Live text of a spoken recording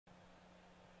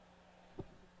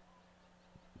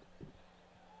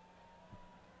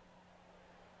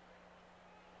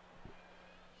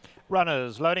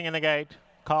Runners loading in the gate.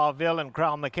 Carville and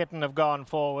Crown the Kitten have gone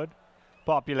forward.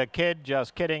 Popular Kid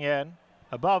just kidding in.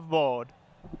 Above board.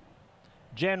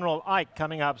 General Ike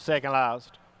coming up second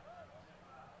last.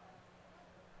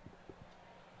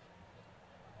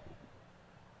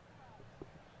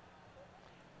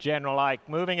 General Ike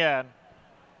moving in.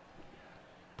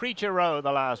 Preacher Row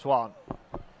the last one.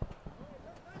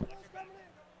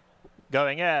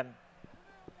 Going in.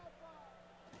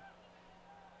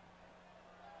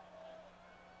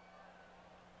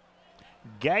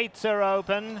 Gates are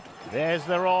open. There's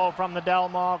the roar from the Del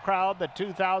Mar crowd. The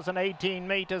 2018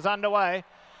 meet is underway.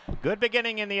 Good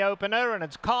beginning in the opener, and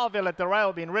it's Carville at the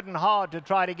rail, been ridden hard to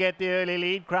try to get the early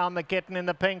lead. Crown the Kitten in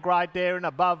the pink right there, and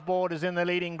above board is in the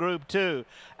leading group too.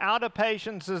 Out of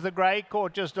Patience is the grey,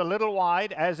 caught just a little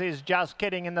wide, as is Just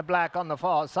Kidding in the black on the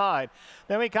far side.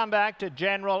 Then we come back to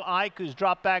General Ike, who's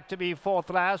dropped back to be fourth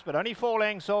last, but only 4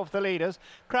 lengths off the leaders.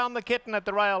 Crown the Kitten at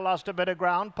the rail lost a bit of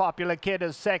ground. Popular Kid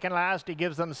is second last. He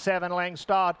gives them 7 lengths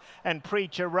start, and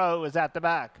Preacher Row is at the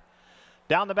back.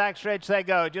 Down the backstretch they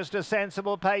go, just a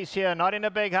sensible pace here, not in a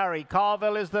big hurry.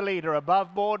 Carville is the leader,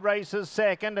 above board races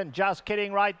second, and Just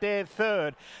Kidding right there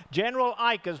third. General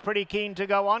Ike is pretty keen to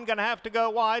go on, going to have to go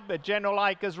wide, but General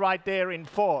Ike is right there in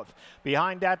fourth.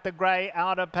 Behind that the grey,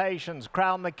 Out of Patience.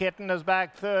 Crown the Kitten is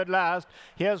back third last.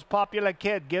 Here's Popular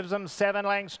Kid, gives them 7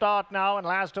 lengths start now, and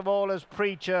last of all is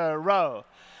Preacher Row.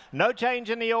 No change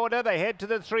in the order. They head to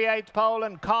the 3/8 pole,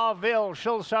 and Carville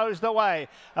shows the way.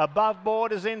 Above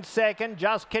board is in second.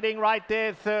 Just Kidding right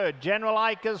there third. General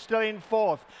Ike is still in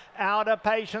fourth. Out of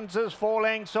Patience is 4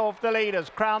 lengths off the leaders.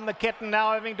 Crown the Kitten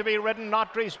now having to be ridden,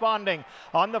 not responding.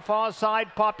 On the far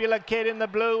side, Popular Kid in the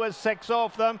blue is 6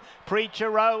 off them. Preacher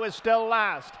Row is still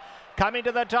last. Coming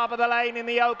to the top of the lane in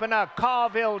the opener,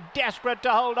 Carville desperate to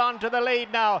hold on to the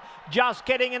lead now. Just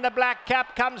Kidding in the black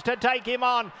cap comes to take him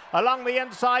on. Along the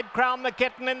inside, Crown the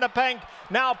Kitten in the pink.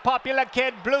 Now Popular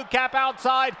Kid, blue cap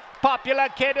outside. Popular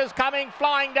Kid is coming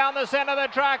flying down the center of the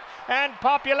track, and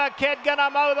Popular Kid gonna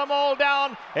mow them all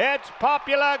down. It's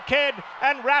Popular Kid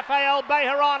and Rafael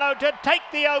Bejarano to take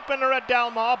the opener at Del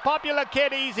Mar. Popular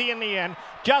Kid easy in the end.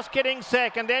 Just Kidding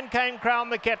second, then came Crown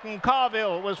the Kitten.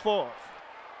 Carville was fourth.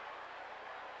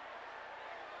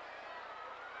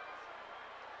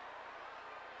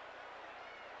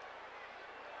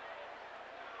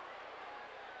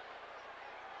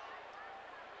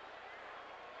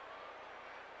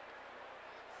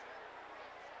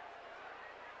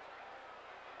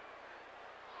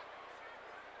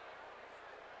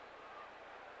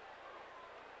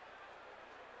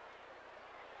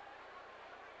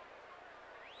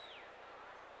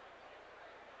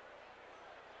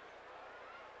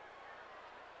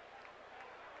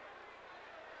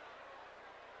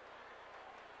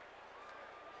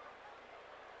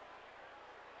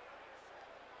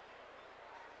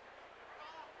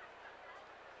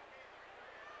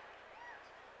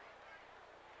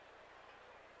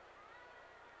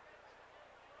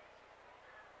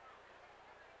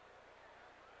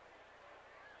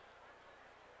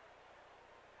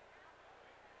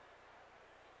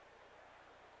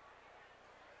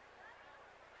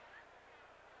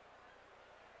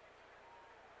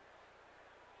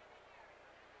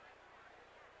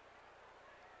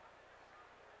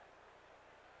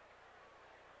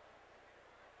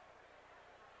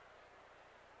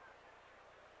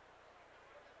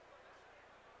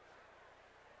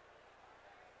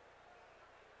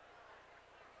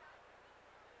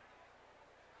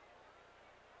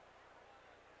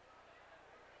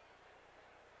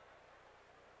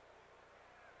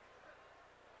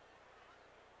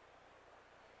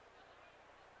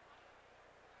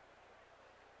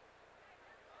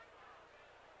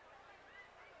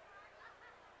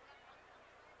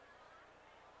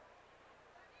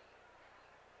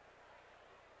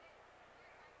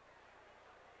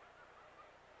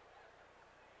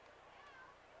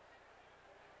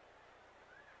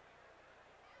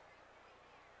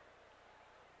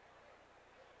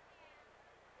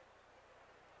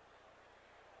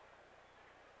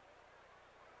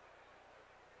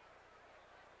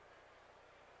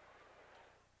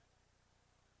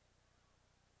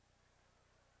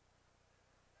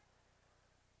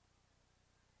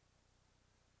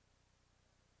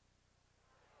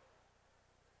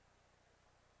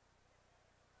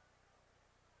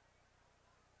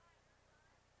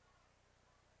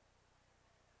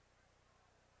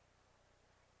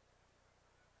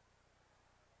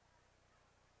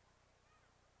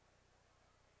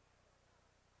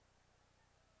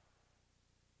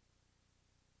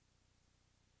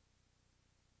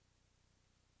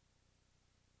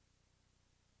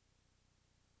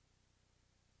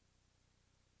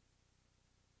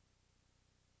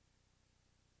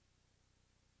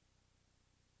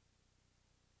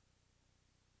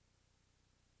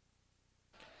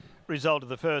 Result of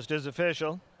the first is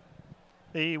official.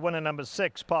 The winner, number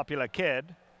 6, Popular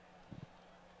Kid.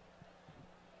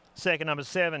 Second, number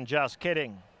 7, Just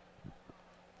Kidding.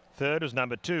 Third is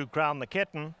number 2, Crown the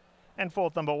Kitten. And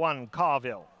fourth, number 1,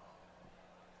 Carville.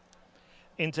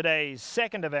 In today's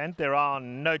second event, there are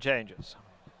no changes.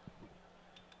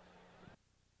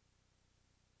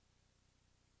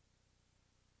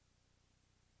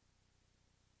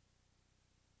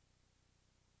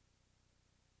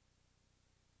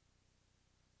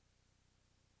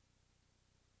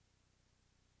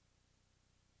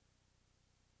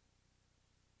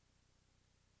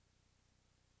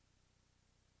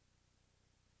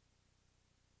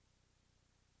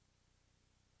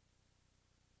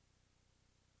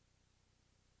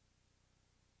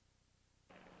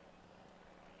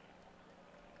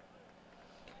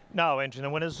 Now entering the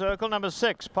winner's circle, number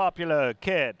 6, Popular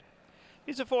Kid.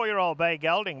 He's a 4-year-old bay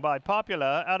gelding by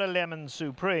Popular out of Lemon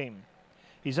Supreme.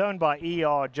 He's owned by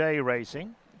ERJ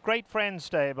Racing, Great Friend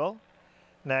Stable,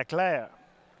 Neclaire,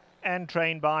 and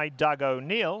trained by Doug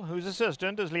O'Neill, whose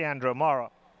assistant is Leandro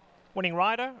Mora. Winning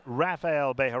rider,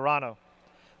 Rafael Bejarano.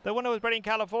 The winner was bred in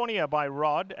California by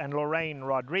Rod and Lorraine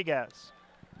Rodriguez.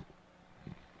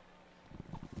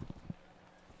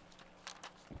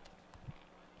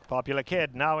 Popular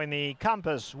Kid now in the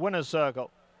Compass winner's circle.